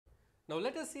Now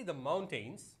let us see the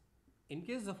mountains. In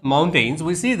case of mountains,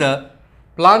 we see the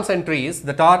plants and trees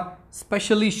that are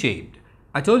specially shaped.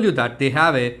 I told you that they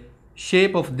have a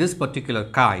shape of this particular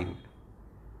kind.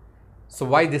 So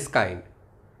why this kind?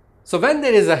 So when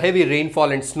there is a heavy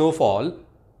rainfall and snowfall,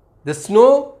 the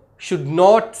snow should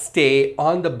not stay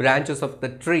on the branches of the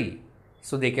tree.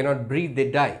 So they cannot breathe, they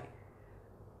die.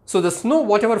 So the snow,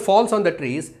 whatever falls on the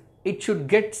trees, it should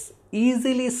get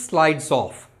easily slides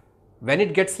off. When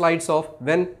it gets slides off,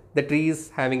 when the tree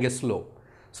is having a slope.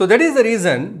 So that is the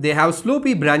reason they have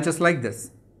slopy branches like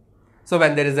this. So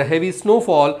when there is a heavy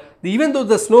snowfall, even though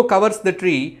the snow covers the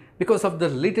tree, because of the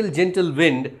little gentle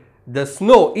wind, the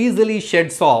snow easily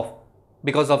sheds off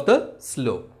because of the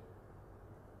slope.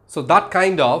 So that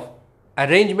kind of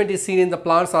arrangement is seen in the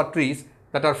plants or trees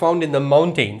that are found in the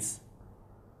mountains.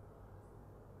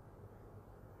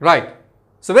 Right.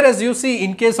 So whereas you see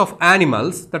in case of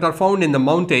animals that are found in the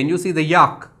mountain, you see the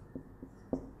yak.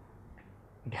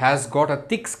 It has got a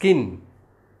thick skin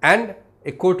and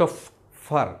a coat of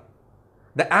fur.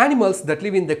 The animals that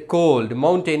live in the cold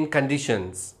mountain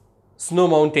conditions, snow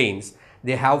mountains,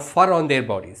 they have fur on their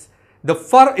bodies. The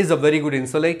fur is a very good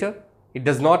insulator. It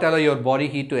does not allow your body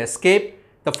heat to escape.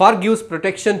 The fur gives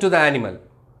protection to the animal.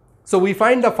 So we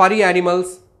find the furry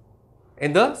animals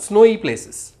in the snowy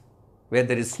places. Where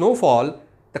there is snowfall,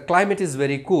 the climate is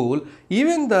very cool.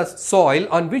 Even the soil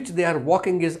on which they are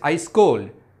walking is ice cold.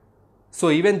 So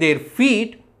even their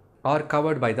feet are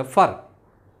covered by the fur.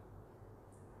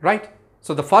 Right?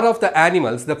 So the fur of the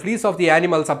animals, the fleece of the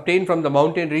animals obtained from the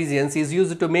mountain regions is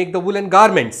used to make the woolen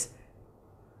garments.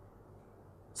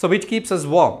 So which keeps us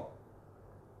warm.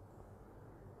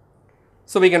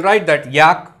 So we can write that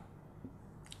yak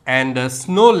and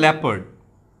snow leopard.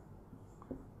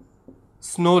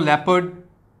 Snow leopard.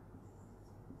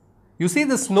 You see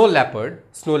the snow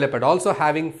leopard also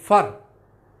having fur.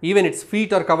 Even its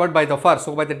feet are covered by the fur,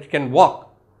 so that it can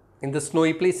walk in the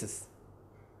snowy places.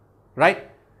 Right?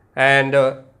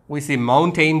 And we see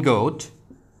mountain goat.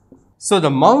 So the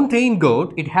mountain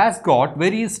goat, it has got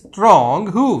very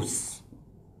strong hooves.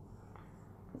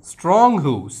 Strong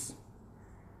hooves.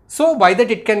 So by that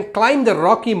it can climb the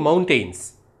rocky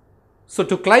mountains. So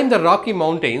to climb the rocky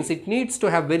mountains, it needs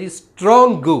to have very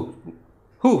strong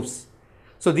hooves.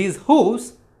 So these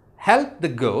hooves help the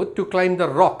goat to climb the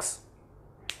rocks.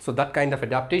 So that kind of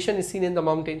adaptation is seen in the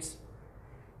mountains.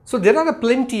 So there are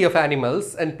plenty of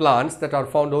animals and plants that are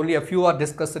found, only a few are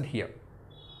discussed here.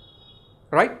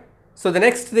 Right? So the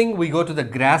next thing, we go to the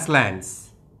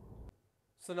grasslands.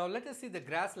 So now let us see the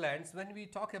grasslands. When we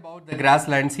talk about the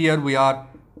grasslands, here we are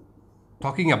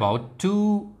talking about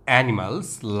two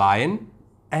animals, lion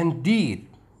and deer.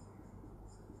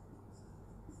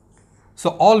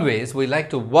 So always we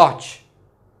like to watch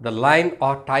the lion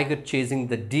or tiger chasing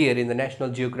the deer in the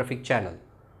National Geographic Channel.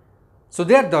 So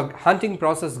there the hunting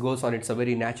process goes on. It's a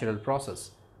very natural process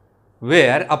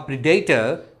where a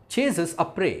predator chases a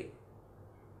prey.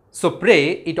 So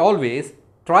prey, it always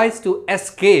tries to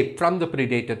escape from the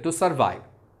predator to survive.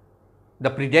 The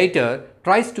predator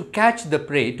tries to catch the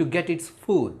prey to get its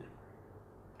food.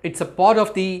 It's a part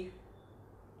of the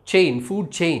chain,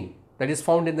 food chain that is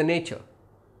found in the nature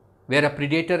where a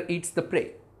predator eats the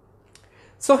prey.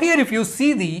 So here if you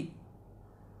see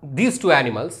these two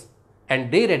animals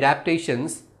and their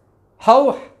adaptations,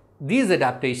 how these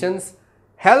adaptations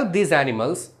help these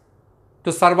animals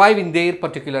to survive in their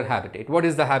particular habitat. What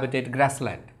is the habitat?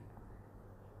 Grassland.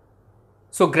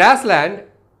 So grassland,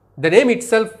 the name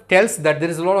itself tells that there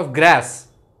is a lot of grass.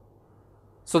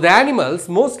 So the animals,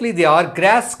 mostly they are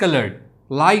grass colored,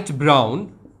 light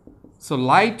brown. So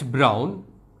light brown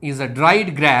is a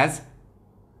dried grass,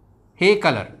 hay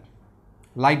color,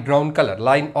 light brown color,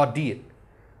 lion or deer.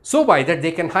 So by that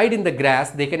they can hide in the grass,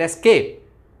 they can escape.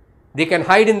 They can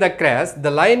hide in the grass,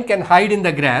 the lion can hide in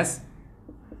the grass.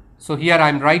 So here I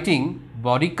am writing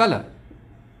body color.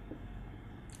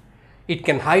 It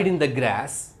can hide in the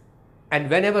grass, and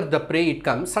whenever the prey it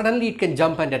comes, suddenly it can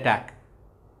jump and attack.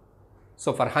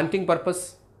 So for hunting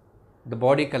purpose, the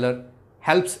body color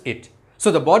helps it.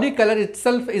 So the body color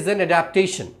itself is an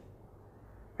adaptation.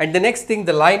 And the next thing,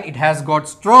 the lion, it has got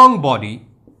strong body,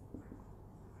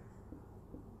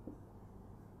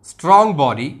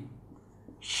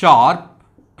 sharp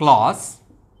claws,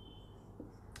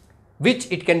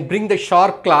 which it can bring the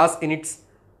sharp claws in its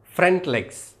front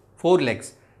legs,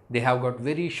 forelegs. They have got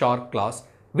very sharp claws,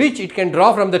 which it can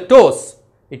draw from the toes.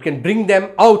 It can bring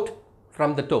them out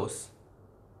from the toes.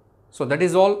 So that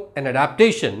is all an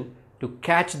adaptation to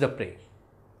catch the prey.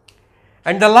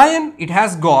 And the lion, it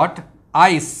has got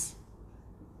eyes.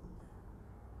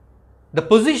 The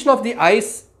position of the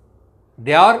eyes,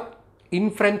 they are in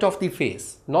front of the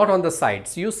face, not on the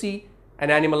sides. You see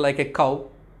an animal like a cow,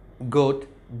 goat,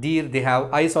 deer, they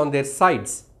have eyes on their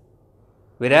sides.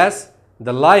 Whereas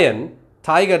the lion,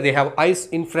 tiger, they have eyes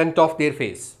in front of their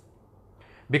face.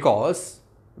 Because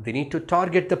they need to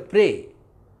target the prey.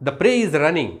 The prey is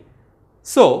running.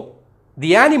 So,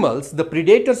 the animals, the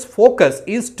predator's focus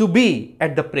is to be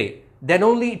at the prey. Then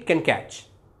only it can catch.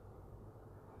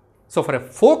 So, for a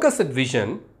focused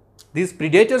vision, these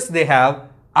predators, they have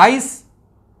eyes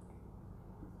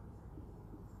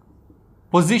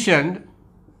positioned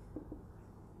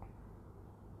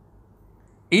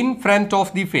in front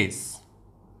of the face.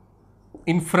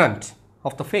 In front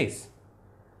of the face.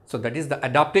 So, that is the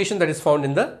adaptation that is found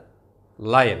in the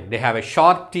lion. They have a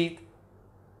sharp teeth.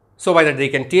 So, by that they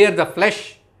can tear the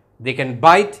flesh, they can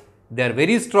bite, they are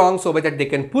very strong. So, by that they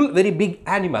can pull very big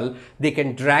animal, they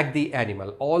can drag the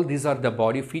animal. All these are the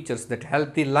body features that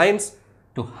help the lions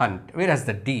to hunt. Whereas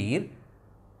the deer,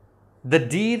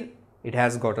 it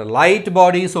has got a light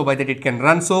body. So, by that it can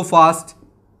run so fast,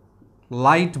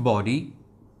 light body.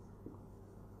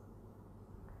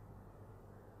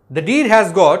 The deer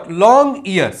has got long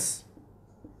ears,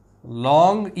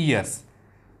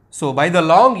 So, by the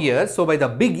long ears, by the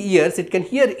big ears, it can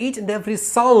hear each and every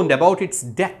sound about its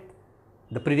death,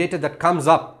 the predator that comes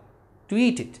up to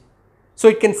eat it. So,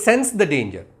 it can sense the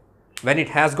danger. When it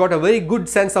has got a very good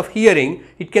sense of hearing,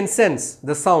 it can sense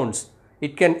the sounds.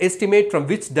 It can estimate from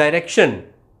which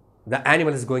direction the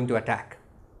animal is going to attack.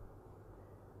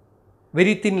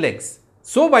 Very thin legs.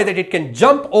 So, by that it can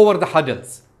jump over the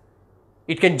hurdles.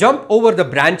 It can jump over the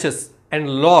branches and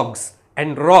logs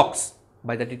and rocks.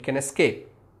 By that it can escape.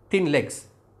 Thin legs,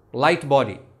 light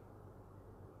body.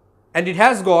 And it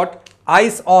has got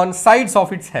eyes on sides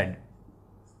of its head.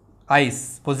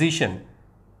 Eyes position.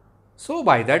 So,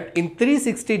 by that in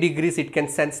 360 degrees it can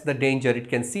sense the danger, it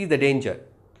can see the danger.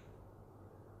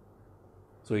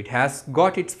 So, it has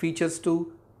got its features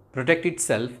to protect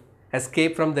itself,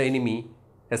 escape from the enemy,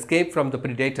 escape from the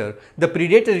predator. The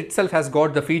predator itself has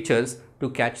got the features to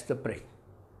catch the prey.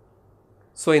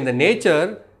 So, in the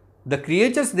nature, the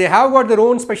creatures, they have got their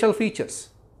own special features,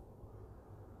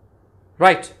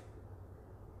 right?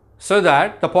 So,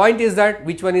 that the point is that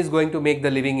which one is going to make the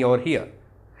living over here.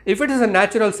 If it is a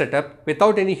natural setup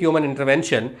without any human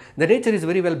intervention, the nature is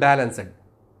very well balanced.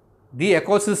 The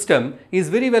ecosystem is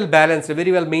very well balanced,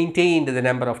 very well maintained. The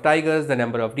number of tigers, the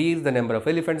number of deer, the number of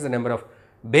elephants, the number of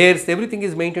bears, everything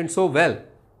is maintained so well.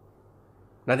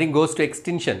 Nothing goes to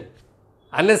extinction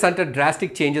unless until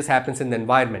drastic changes happens in the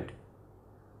environment.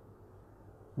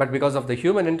 But because of the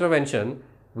human intervention,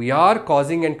 we are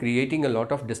causing and creating a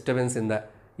lot of disturbance in the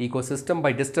ecosystem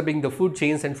by disturbing the food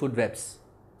chains and food webs,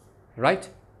 right?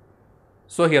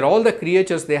 So, here all the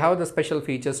creatures, they have the special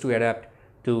features to adapt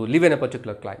to live in a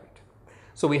particular climate.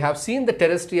 So, we have seen the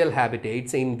terrestrial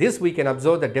habitats. In this we can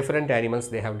observe that different animals,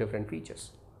 they have different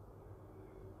features.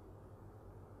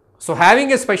 So,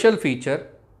 having a special feature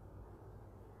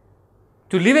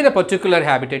to live in a particular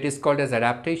habitat is called as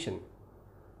adaptation.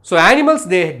 So, animals,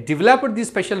 they developed these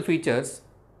special features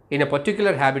in a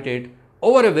particular habitat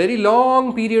over a very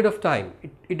long period of time.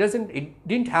 It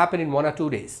didn't happen in 1 or 2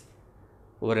 days.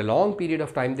 Over a long period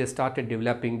of time, they started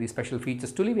developing these special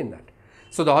features to live in that.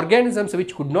 So, the organisms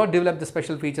which could not develop the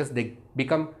special features, they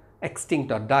become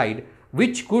extinct or died.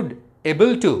 Which could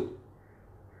able to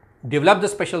develop the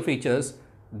special features,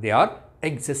 they are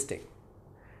existing,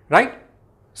 right?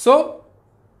 So,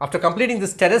 after completing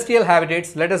this terrestrial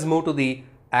habitats, let us move to the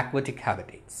aquatic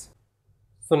habitats.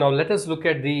 So, now let us look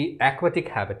at the aquatic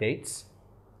habitats.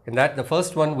 In that, the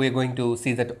first one we are going to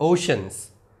see that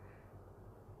oceans.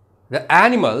 The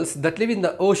animals that live in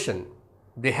the ocean,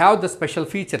 they have the special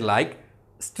feature like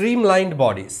streamlined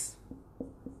bodies.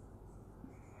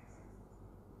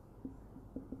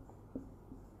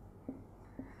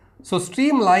 So,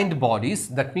 streamlined bodies,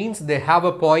 that means they have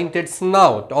a pointed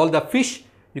snout. All the fish,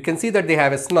 you can see that they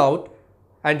have a snout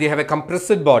and they have a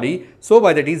compressed body. So,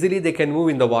 by that easily they can move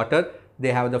in the water.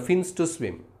 They have the fins to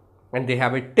swim and they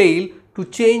have a tail to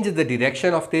change the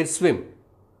direction of their swim.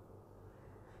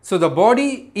 So, the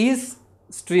body is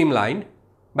streamlined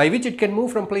by which it can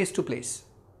move from place to place.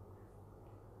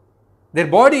 Their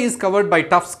body is covered by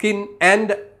tough skin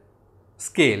and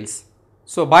scales.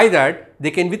 So, by that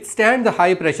they can withstand the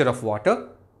high pressure of water,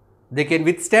 they can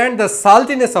withstand the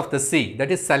saltiness of the sea,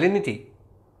 that is salinity.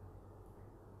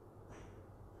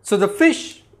 So, the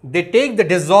fish, they take the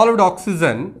dissolved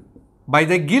oxygen by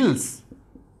the gills.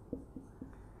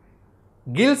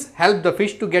 Gills help the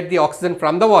fish to get the oxygen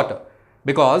from the water,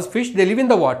 because fish, they live in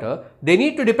the water, they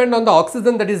need to depend on the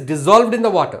oxygen that is dissolved in the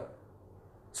water.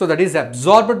 So, that is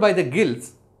absorbed by the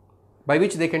gills by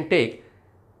which they can take.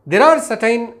 There are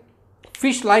certain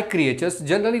fish-like creatures.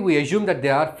 Generally, we assume that they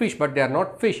are fish, but they are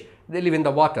not fish. They live in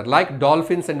the water, like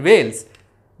dolphins and whales.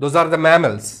 Those are the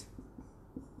mammals.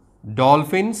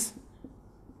 Dolphins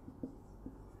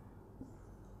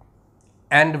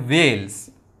and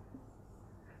whales.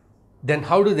 Then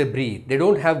how do they breathe? They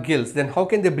don't have gills. Then how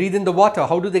can they breathe in the water?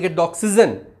 How do they get the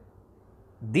oxygen?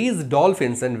 These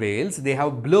dolphins and whales, they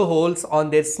have blowholes on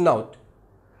their snout.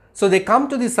 So they come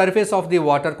to the surface of the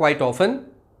water quite often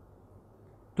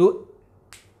to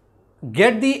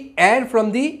get the air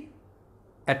from the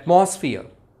atmosphere,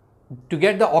 to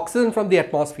get the oxygen from the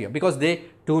atmosphere, because they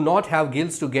do not have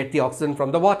gills to get the oxygen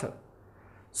from the water.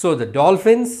 So the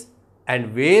dolphins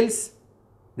and whales,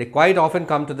 they quite often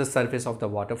come to the surface of the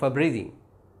water for breathing.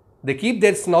 They keep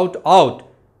their snout out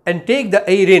and take the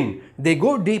air in. They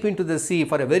go deep into the sea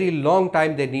for a very long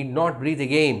time. They need not breathe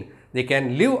again. They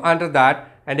can live under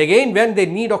that, and again when they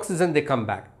need oxygen, they come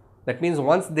back. That means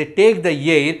once they take the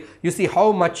air, you see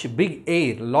how much big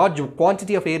air, large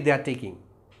quantity of air they are taking.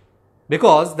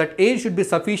 Because that air should be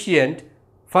sufficient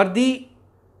for the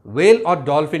whale or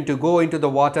dolphin to go into the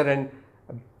water and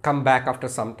come back after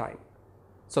some time.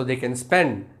 So they can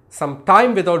spend some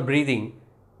time without breathing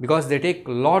because they take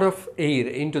a lot of air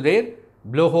into their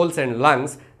blowholes and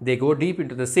lungs. They go deep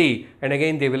into the sea and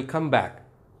again they will come back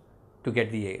to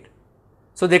get the air.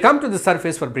 So they come to the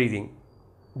surface for breathing.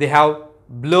 They have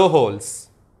blowholes.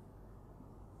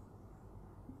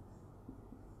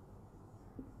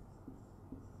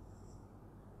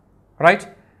 Right?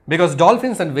 Because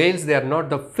dolphins and whales, they are not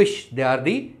the fish, they are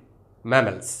the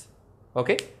mammals.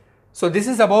 Okay? So this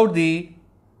is about the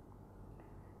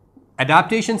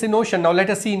adaptations in ocean. Now let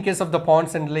us see in case of the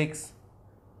ponds and lakes.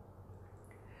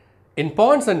 In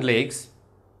ponds and lakes,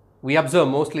 we observe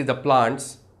mostly the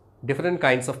plants, different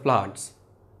kinds of plants,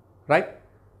 right?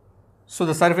 So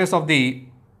the surface of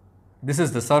this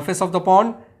is the surface of the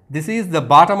pond, this is the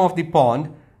bottom of the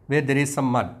pond where there is some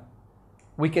mud.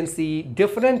 We can see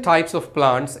different types of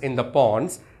plants in the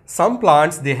ponds. Some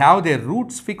plants, they have their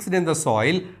roots fixed in the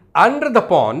soil under the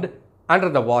pond, under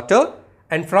the water,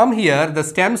 and from here the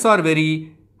stems are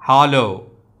very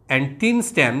hollow and thin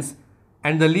stems,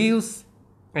 and the leaves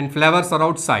and flowers are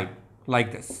outside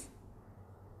like this.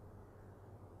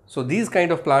 So these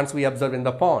kind of plants we observe in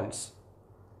the ponds.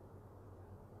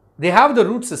 They have the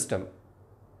root system.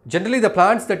 Generally the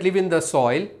plants that live in the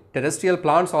soil, terrestrial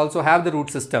plants also have the root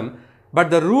system, but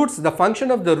the roots, the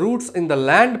function of the roots in the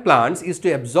land plants is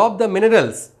to absorb the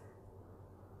minerals.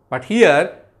 But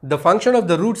here the function of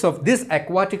the roots of these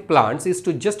aquatic plants is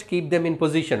to just keep them in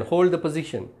position, hold the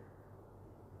position.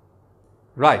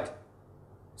 Right.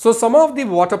 So some of the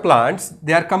water plants,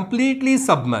 they are completely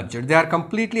submerged, they are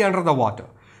completely under the water.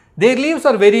 Their leaves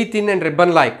are very thin and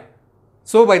ribbon-like.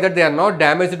 So by that they are not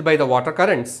damaged by the water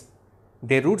currents.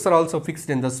 Their roots are also fixed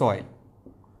in the soil,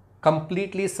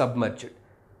 completely submerged.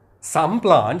 Some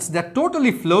plants, they are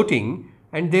totally floating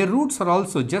and their roots are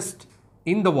also just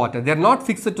in the water. They are not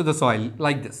fixed to the soil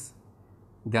like this.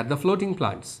 They are the floating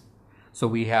plants. So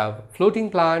we have floating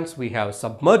plants, we have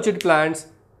submerged plants,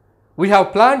 we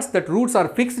have plants that roots are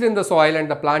fixed in the soil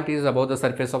and the plant is above the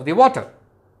surface of the water.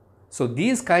 So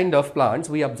these kind of plants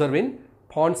we observe in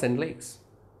ponds and lakes.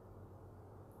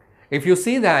 If you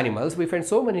see the animals, we find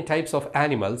so many types of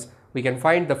animals. We can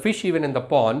find the fish even in the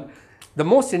pond. The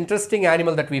most interesting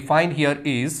animal that we find here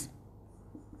is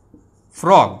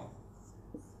frog.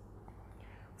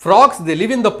 Frogs, they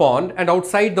live in the pond and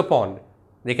outside the pond.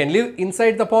 They can live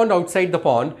inside the pond, outside the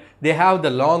pond. They have the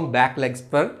long back legs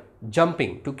for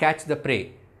jumping to catch the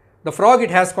prey. The frog,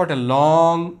 it has got a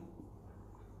long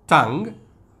tongue,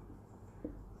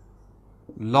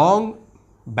 long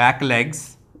back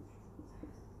legs.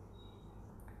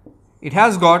 It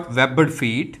has got webbed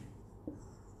feet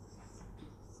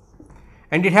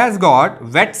and it has got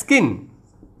wet skin.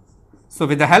 So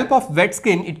with the help of wet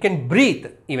skin, it can breathe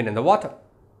even in the water.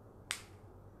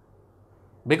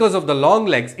 Because of the long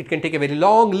legs, it can take a very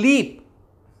long leap,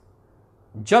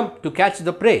 jump to catch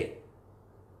the prey.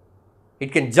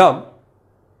 It can jump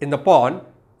in the pond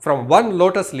from one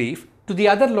lotus leaf to the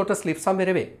other lotus leaf somewhere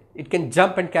away. It can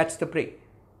jump and catch the prey.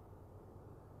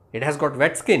 It has got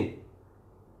wet skin.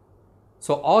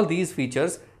 So all these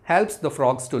features helps the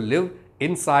frogs to live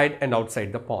inside and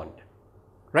outside the pond,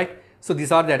 right? So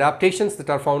these are the adaptations that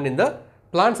are found in the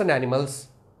plants and animals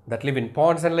that live in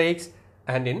ponds and lakes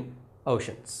and in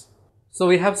oceans. So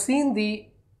we have seen the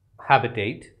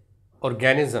habitat,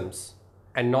 organisms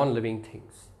and non-living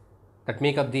things that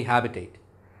make up the habitat.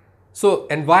 So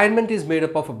environment is made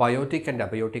up of biotic and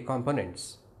abiotic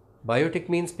components. Biotic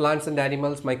means plants and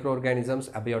animals, microorganisms.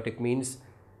 Abiotic means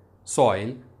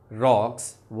soil,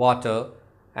 rocks, water,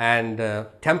 and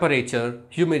temperature,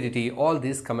 humidity, all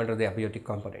these come under the abiotic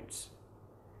components.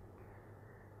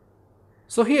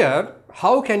 So here,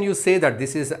 how can you say that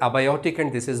this is abiotic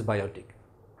and this is biotic?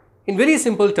 In very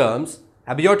simple terms,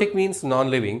 abiotic means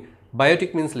non-living,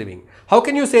 biotic means living. How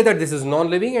can you say that this is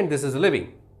non-living and this is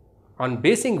living? On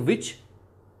basing which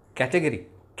category,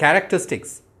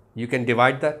 characteristics, you can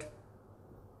divide that.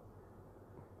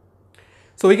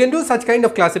 So we can do such kind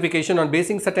of classification on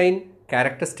basing certain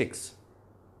characteristics.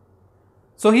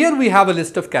 So here we have a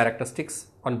list of characteristics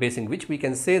on basing which we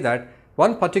can say that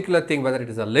one particular thing, whether it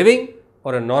is a living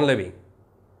or a non-living.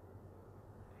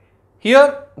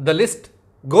 Here the list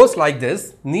goes like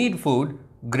this: need food,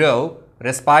 grow,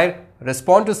 respire,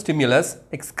 respond to stimulus,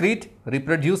 excrete,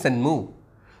 reproduce and move.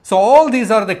 So all these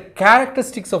are the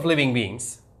characteristics of living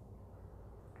beings.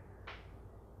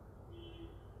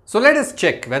 So let us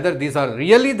check whether these are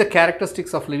really the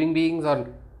characteristics of living beings or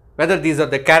whether these are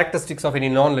the characteristics of any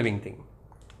non-living thing.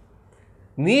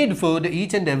 Need food,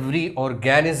 each and every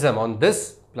organism on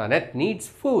this planet needs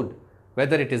food,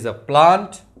 whether it is a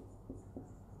plant,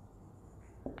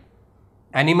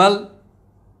 animal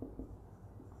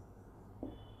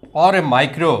or a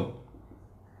microbe.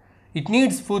 It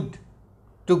needs food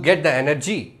to get the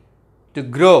energy, to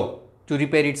grow, to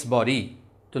repair its body,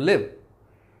 to live.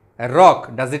 A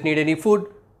rock, does it need any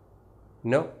food?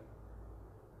 No.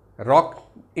 A rock,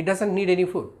 it doesn't need any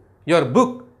food. Your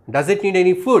book, does it need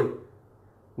any food?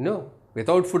 No.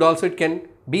 Without food also it can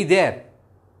be there.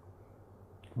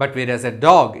 But whereas a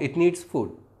dog, it needs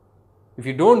food. If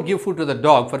you don't give food to the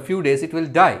dog for a few days, it will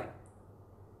die.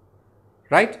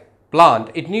 Right? Plant,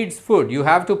 it needs food. You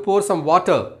have to pour some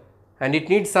water and it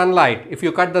needs sunlight. If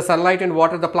you cut the sunlight and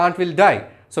water, the plant will die.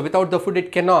 So without the food,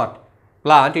 it cannot.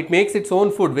 Plant, it makes its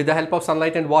own food with the help of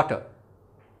sunlight and water.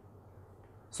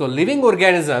 So living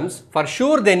organisms, for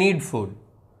sure they need food.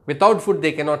 Without food,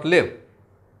 they cannot live.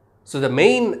 So the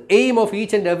main aim of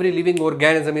each and every living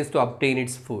organism is to obtain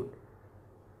its food.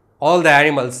 All the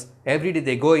animals, every day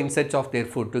they go in search of their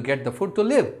food to get the food to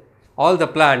live. All the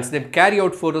plants, they carry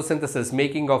out photosynthesis,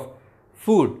 making of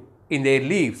food in their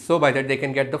leaves, so by that they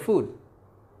can get the food.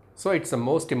 So it's the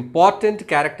most important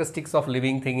characteristics of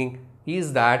living thing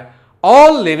is that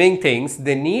all living things,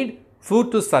 they need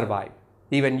food to survive.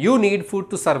 Even you need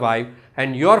food to survive,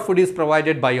 and your food is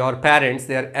provided by your parents.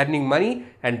 They are earning money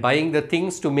and buying the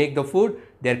things to make the food.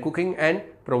 They are cooking and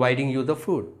providing you the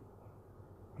food.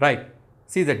 Right?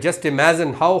 See that, just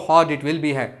imagine how hard it will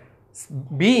be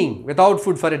being without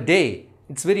food for a day.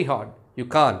 It's very hard. You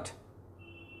can't.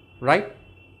 Right?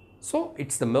 So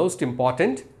it's the most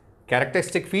important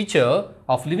characteristic feature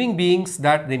of living beings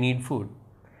that they need food.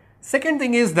 Second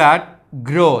thing is that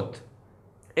growth.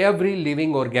 Every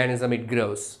living organism, it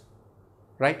grows.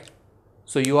 Right?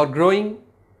 So you are growing.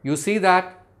 You see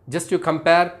that, just you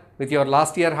compare with your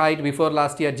last year height, before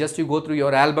last year, just you go through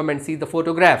your album and see the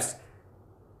photographs.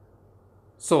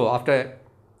 So after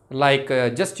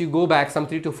just you go back some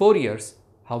 3 to 4 years,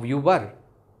 how you were.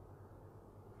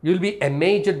 You will be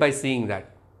amazed by seeing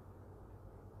that.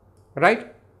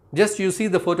 Right? Just you see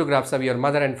the photographs of your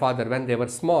mother and father when they were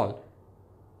small.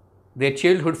 Their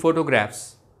childhood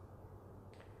photographs.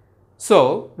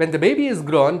 So when the baby is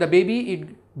grown, the baby,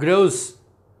 it grows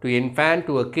to an infant,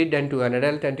 to a kid and to an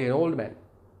adult and to an old man.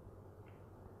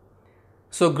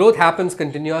 So growth happens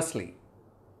continuously.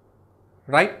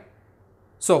 Right?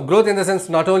 So growth in the sense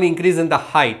not only increase in the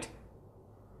height.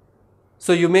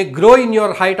 So you may grow in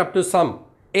your height up to some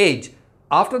age.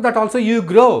 After that also you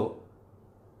grow.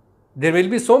 There will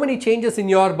be so many changes in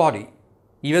your body,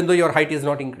 even though your height is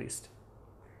not increased.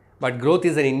 But growth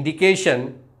is an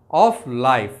indication of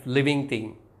life, living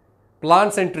thing.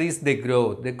 Plants and trees, they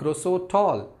grow so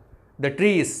tall. The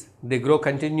trees, they grow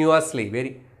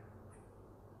continuously,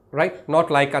 right?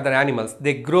 Not like other animals.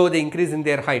 They grow, they increase in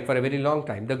their height for a very long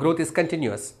time. The growth is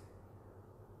continuous.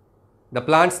 The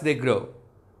plants, they grow.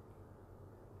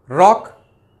 Rock,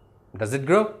 does it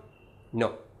grow?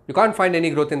 No. You can't find any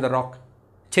growth in the rock.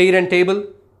 Chair and table,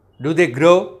 do they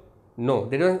grow? No,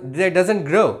 they doesn't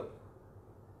grow.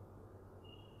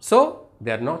 So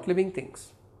they are not living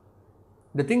things.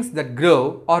 The things that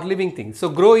grow are living things. So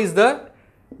growth is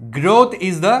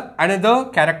the another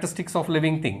characteristics of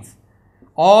living things.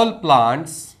 All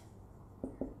plants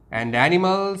and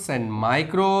animals and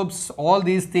microbes, all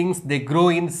these things, they grow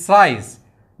in size,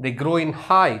 they grow in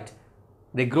height,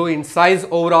 they grow in size,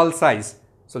 overall size.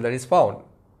 So that is found.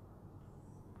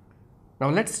 Now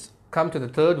let's come to the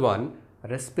third one.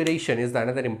 Respiration is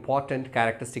another important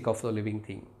characteristic of the living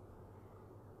thing.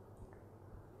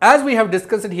 As we have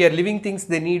discussed it here, living things,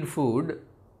 they need food.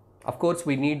 Of course,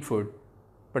 we need food.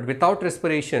 But without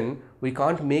respiration, we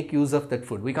can't make use of that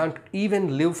food. We can't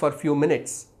even live for a few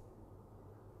minutes.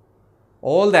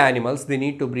 All the animals, they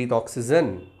need to breathe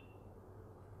oxygen.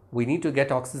 We need to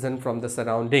get oxygen from the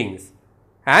surroundings.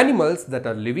 Animals that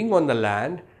are living on the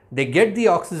land, they get the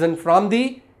oxygen from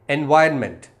the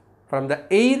environment. From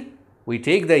the air, we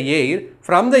take the air.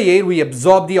 From the air, we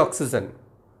absorb the oxygen.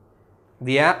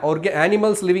 The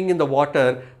animals living in the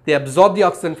water, they absorb the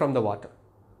oxygen from the water.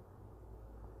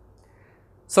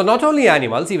 So not only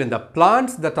animals, even the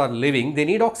plants that are living, they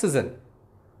need oxygen.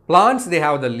 Plants, they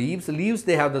have the leaves. Leaves,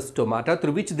 they have the stomata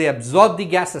through which they absorb the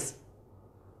gases.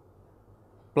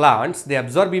 Plants, they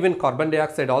absorb even carbon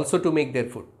dioxide also to make their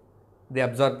food. They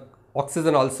absorb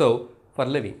oxygen also for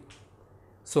living.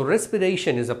 So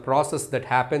respiration is a process that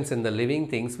happens in the living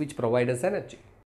things which provide us energy.